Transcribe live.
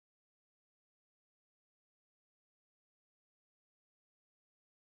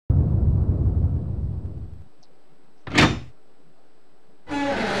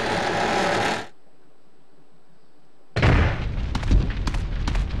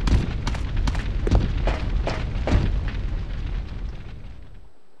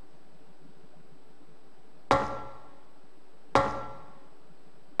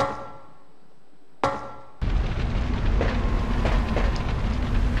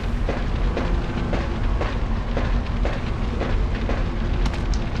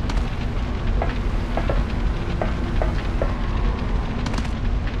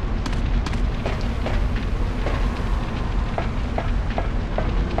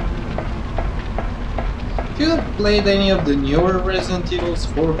you have played any of the newer Resident Evils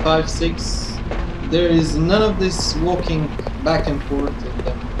 4, 5, 6, there is none of this walking back and forth in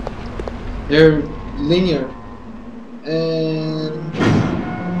them. They're linear, and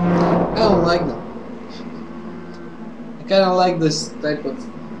I don't like them. I kinda like this type of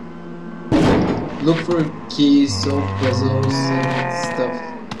look for keys, solve puzzles and stuff.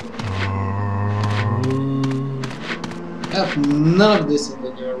 I have none of this in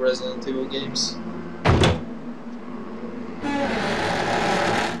the newer Resident Evil games.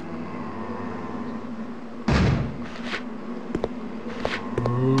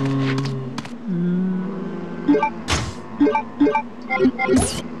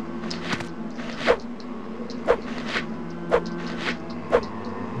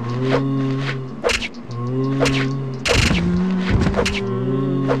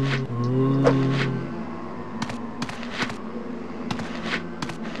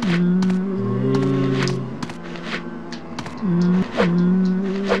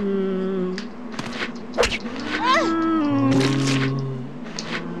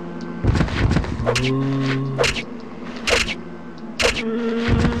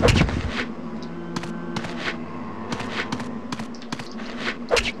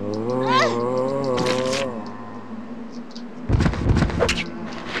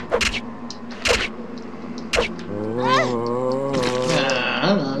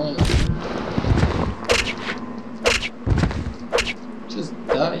 Just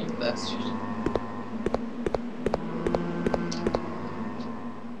die, you bastard.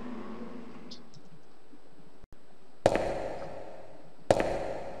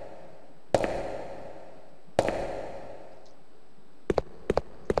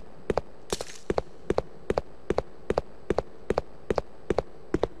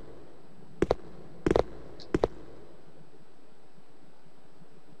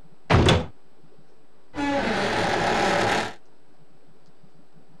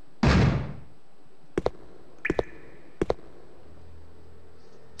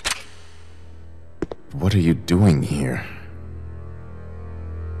 What are you doing here?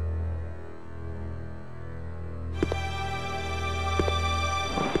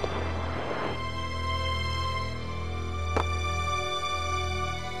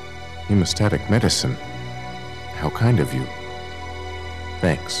 Hemostatic medicine. How kind of you.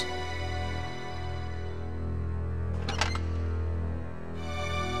 Thanks.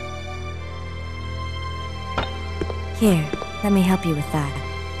 Here, let me help you with that.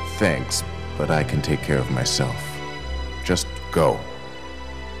 Thanks, but I can take care of myself. Just go.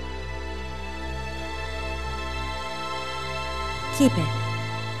 Keep it.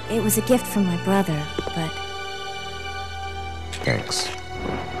 It was a gift from my brother, but... Thanks.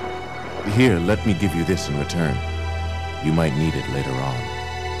 Here, let me give you this in return. You might need it later on.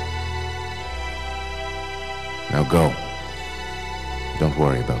 Now go. Don't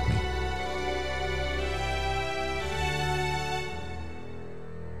worry about me.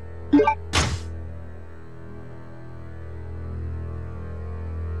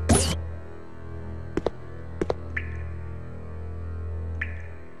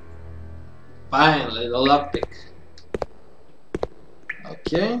 Fine, little lockpick.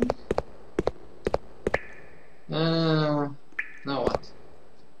 Okay. Now what?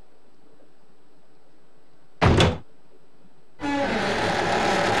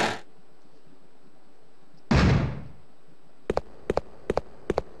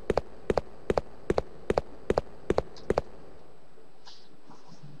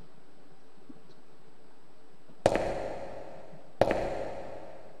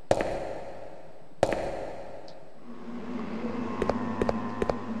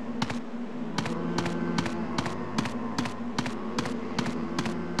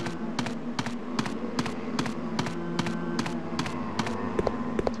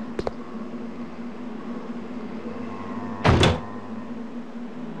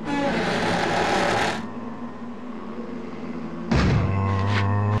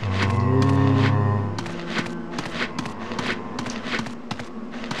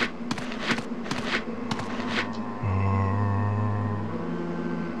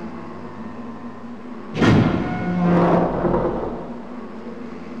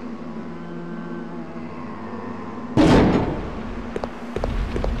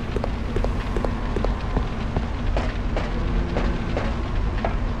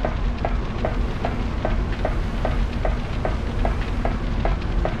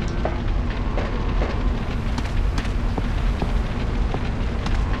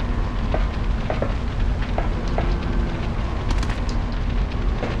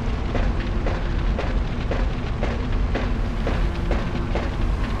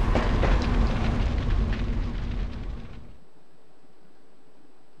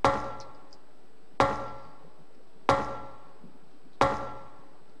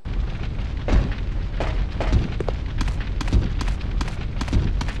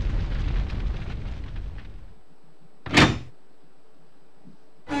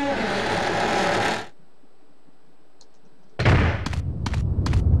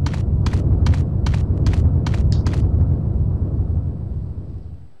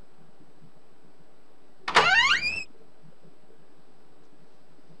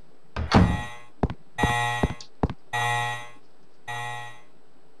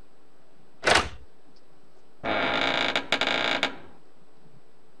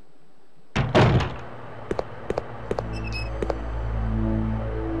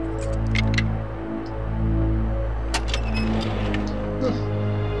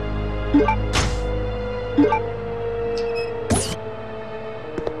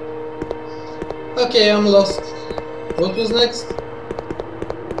 Okay, I'm lost. What was next?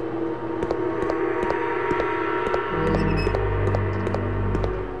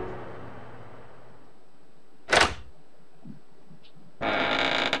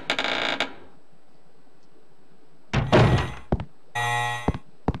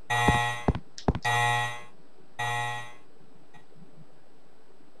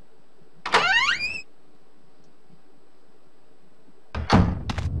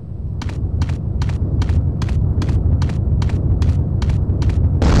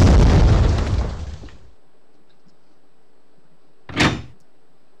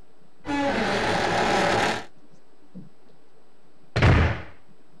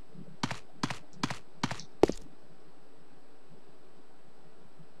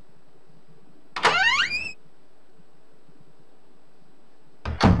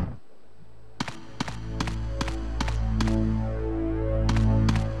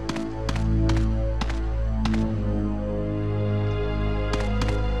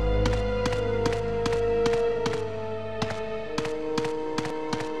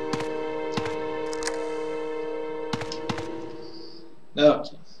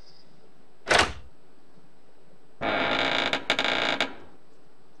 Okay.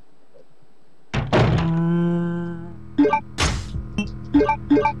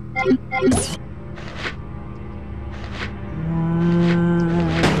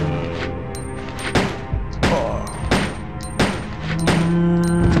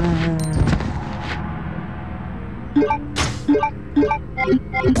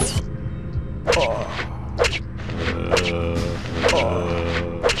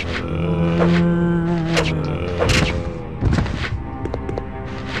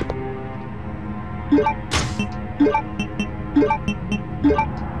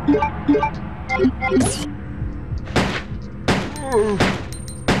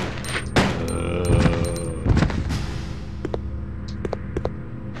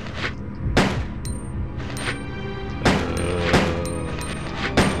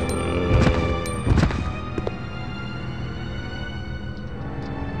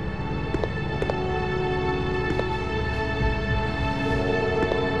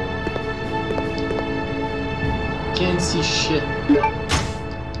 Can't see shit.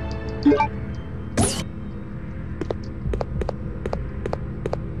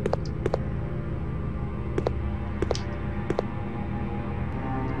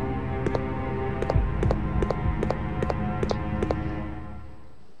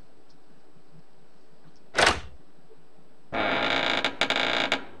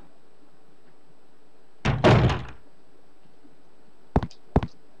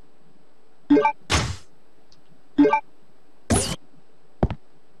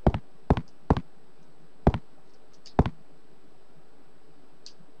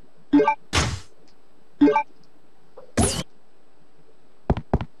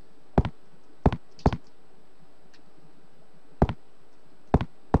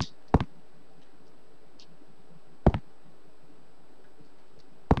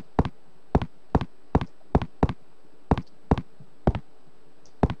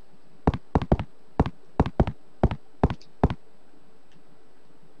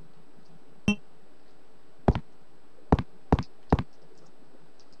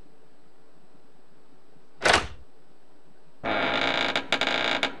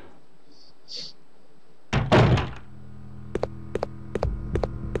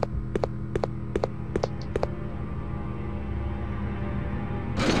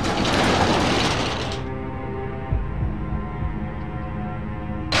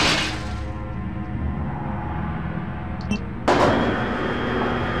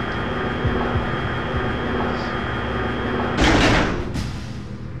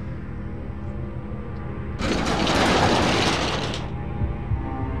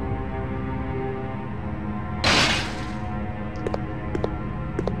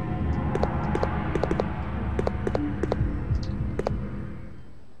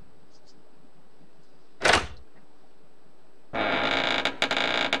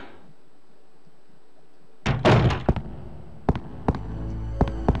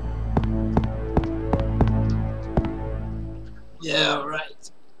 Yeah,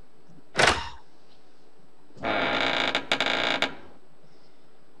 right.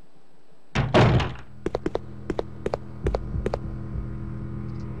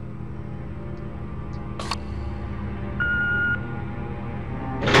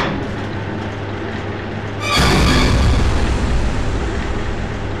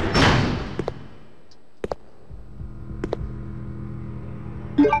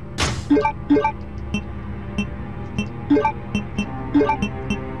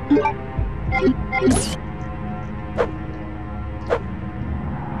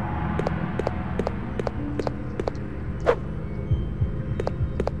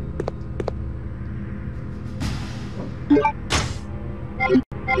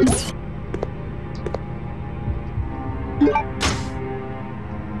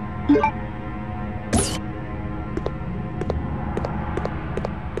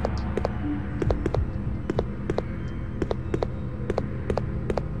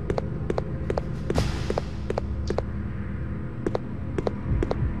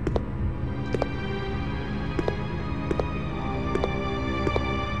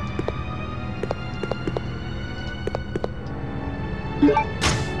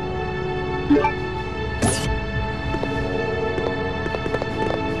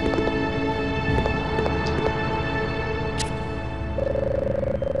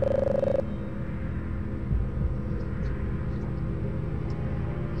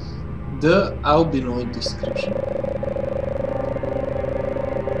 The albinoid description.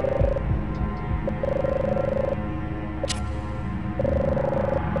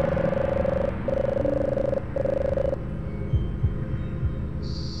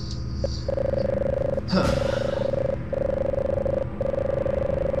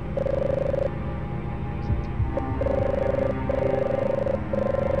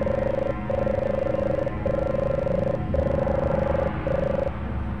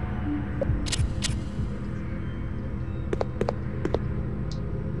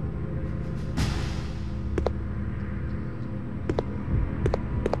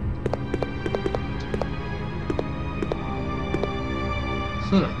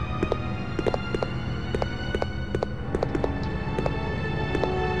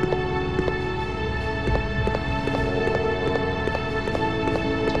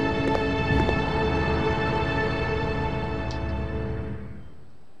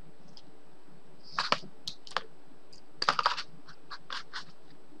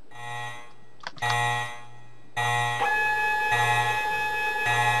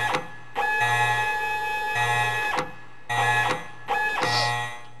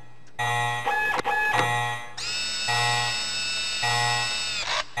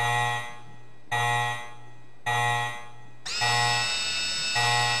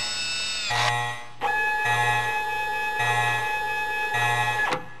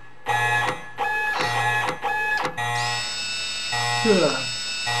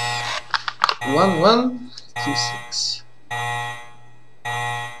 One, 126.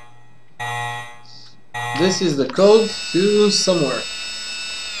 This is the code to somewhere.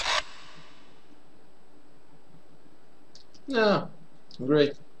 Yeah,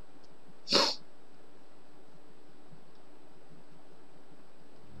 great.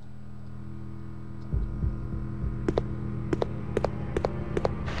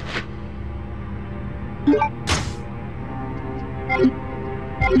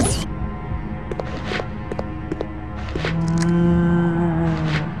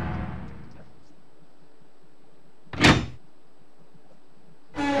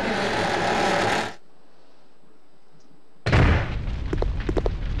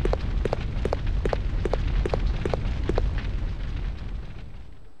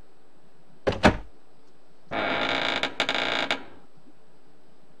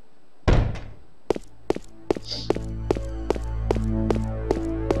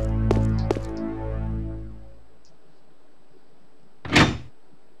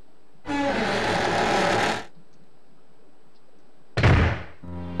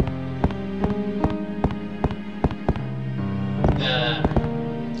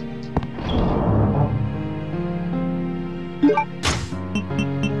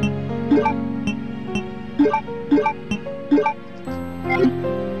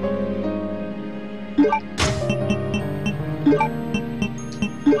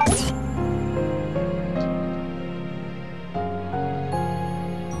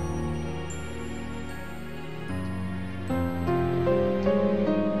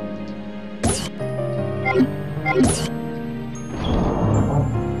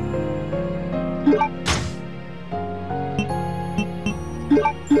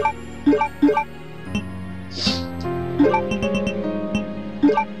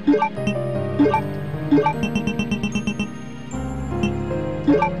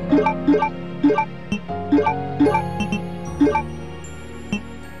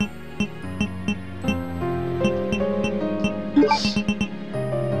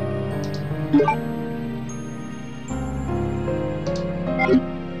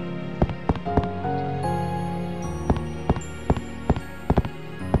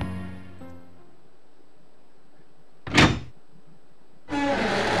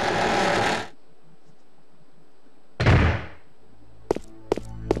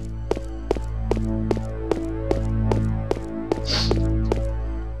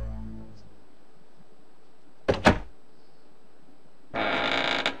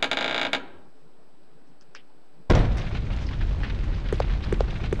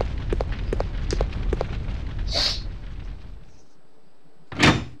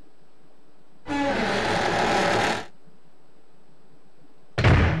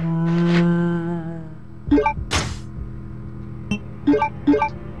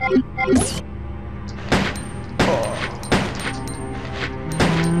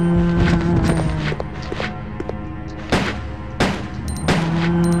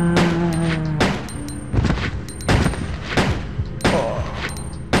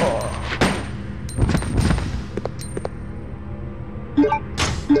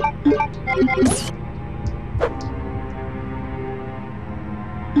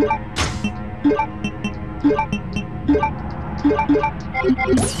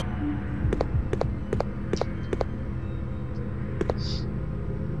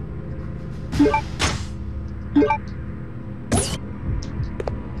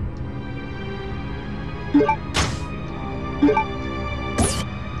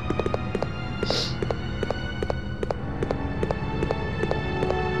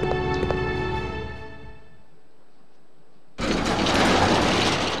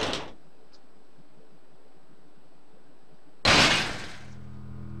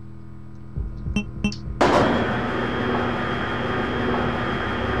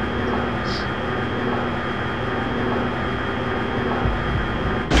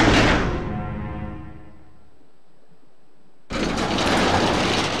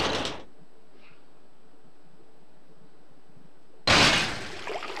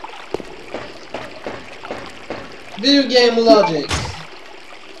 Video game logic.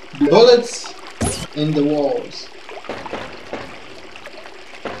 Bullets in the walls.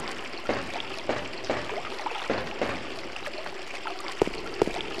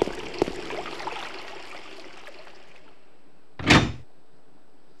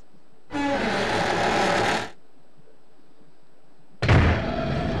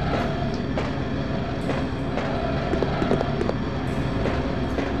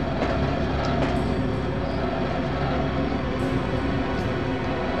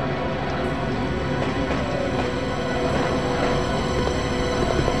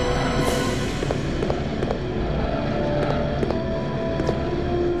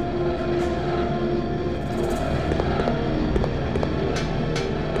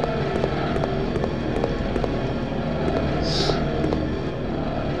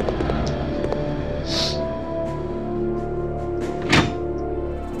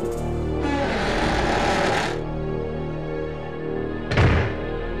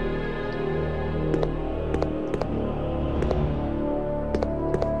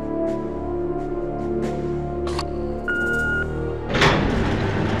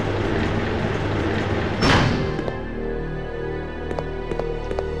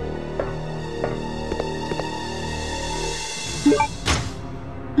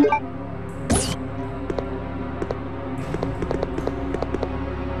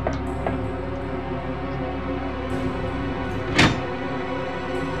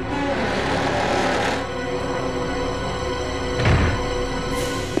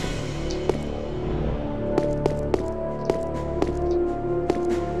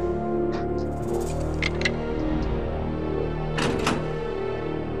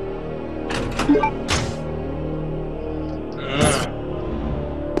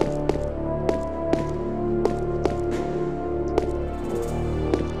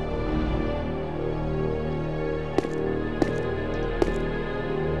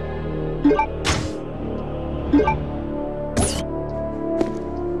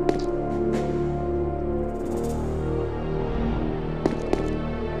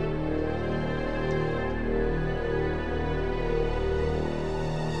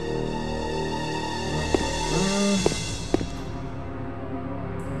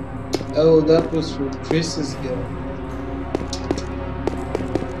 Oh, that was for Chris's girl.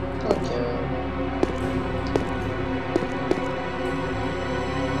 Okay.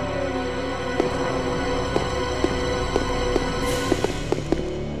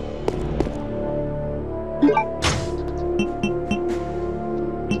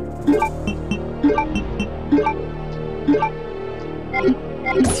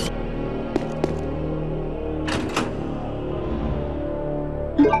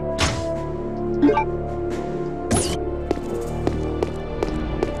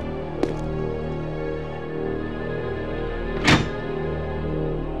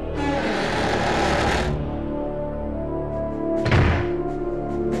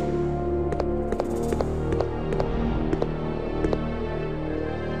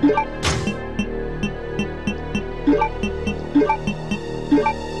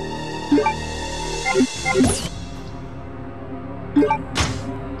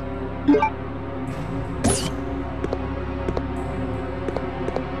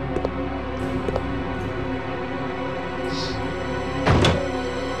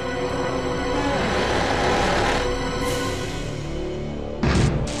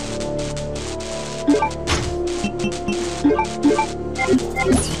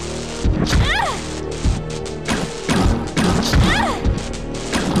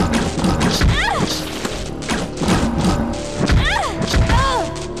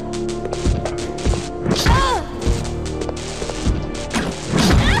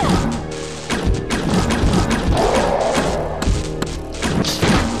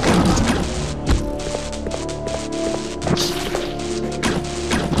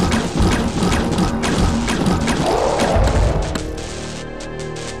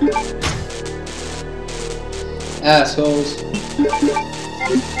 Assholes.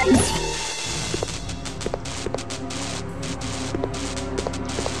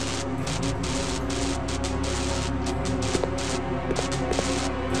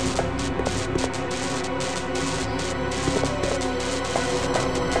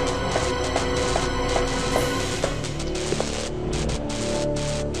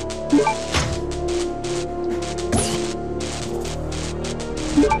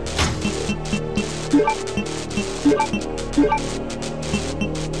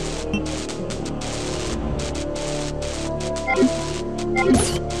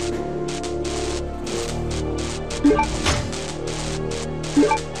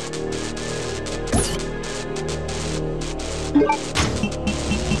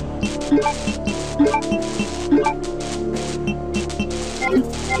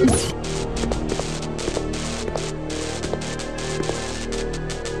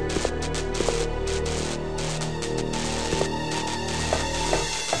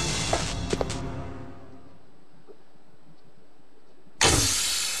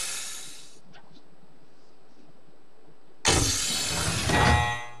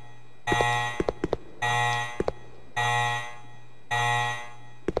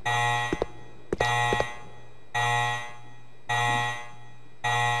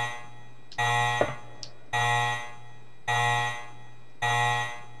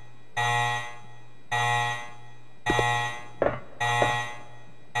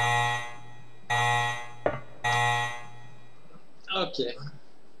 Okay.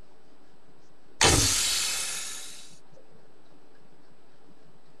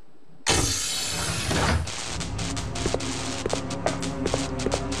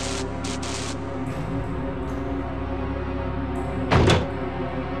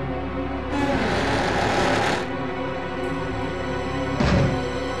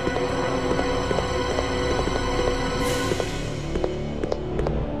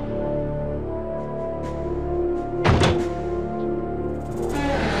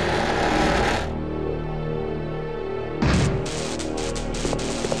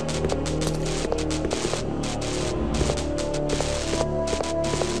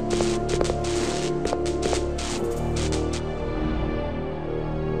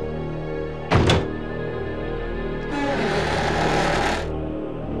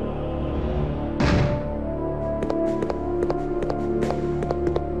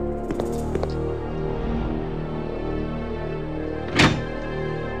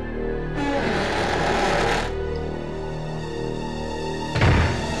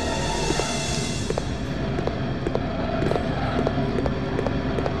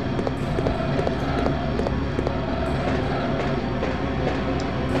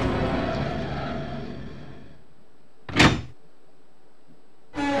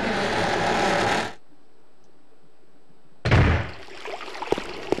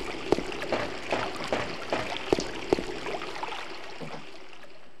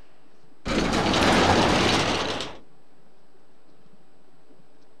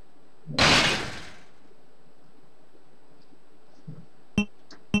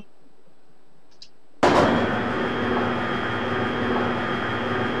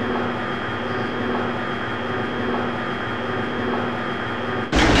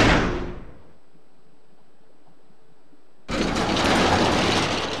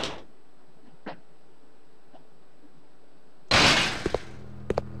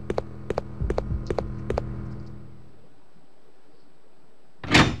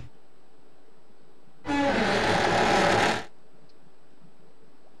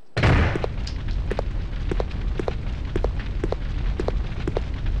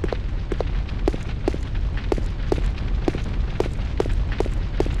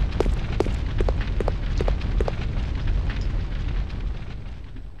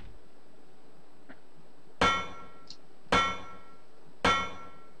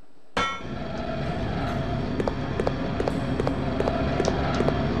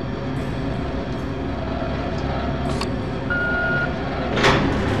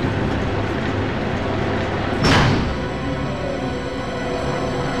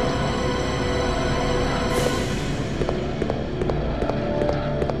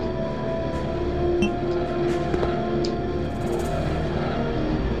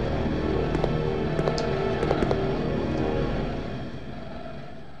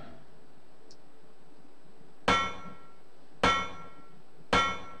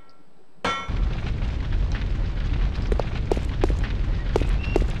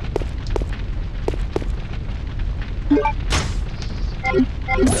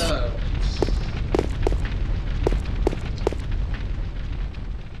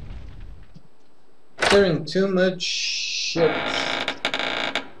 stirring too much shit.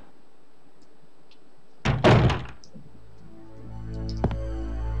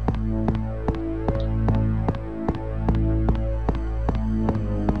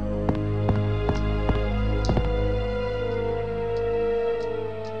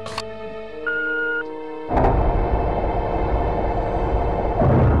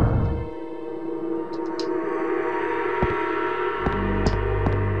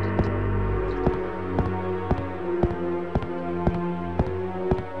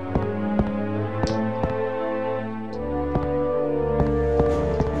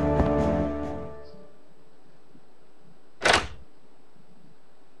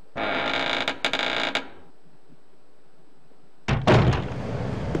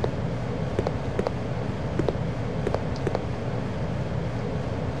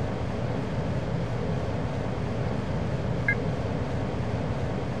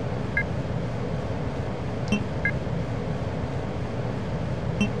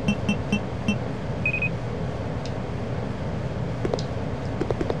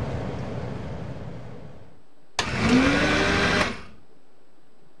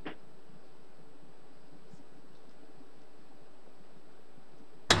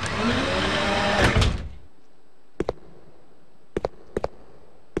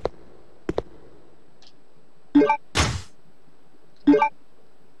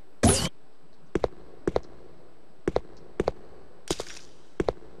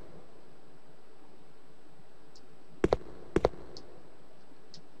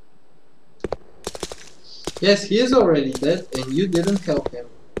 Yes, he is already dead, and you didn't help him.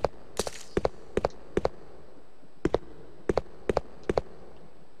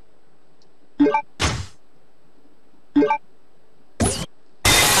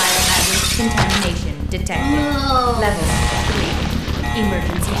 Biohazard contamination detected. No. Level 3.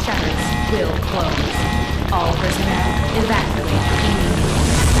 Emergency shutters will close. All personnel evacuate immediately.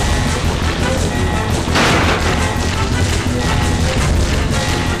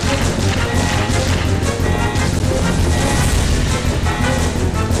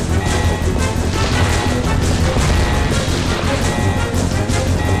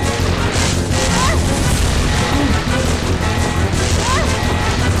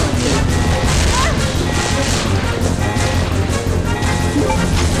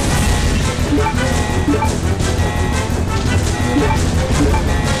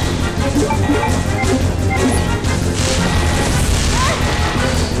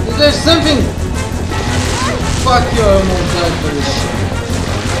 There's something! Fuck you, I almost died for this shit.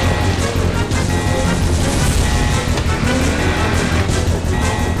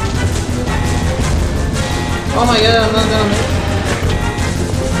 Oh my god, I'm not gonna make it.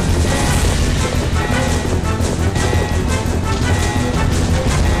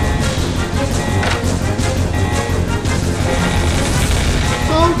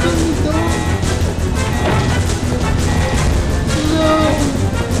 Open the door! No!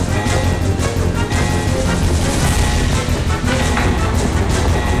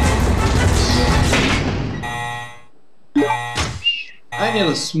 I need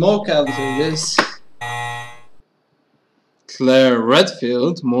a smoke out of this. Claire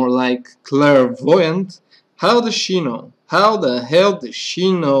Redfield, more like clairvoyant. How does she know? How the hell does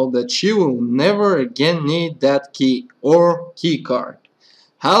she know that she will never again need that key or key card?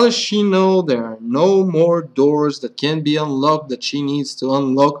 How does she know there are no more doors that can be unlocked that she needs to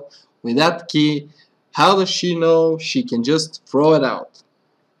unlock with that key? How does she know she can just throw it out?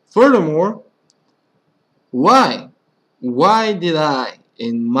 Furthermore, why? Why did I,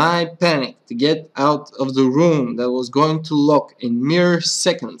 in my panic to get out of the room that was going to lock in mere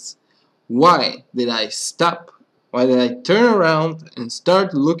seconds, why did I stop? Why did I turn around and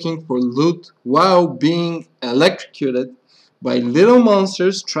start looking for loot while being electrocuted by little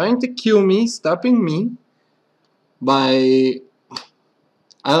monsters trying to kill me, stopping me by...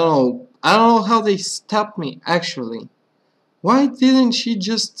 I don't know how they stopped me actually. Why didn't she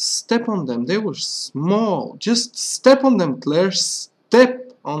just step on them? They were small. Just step on them, Claire.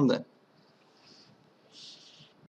 Step on them.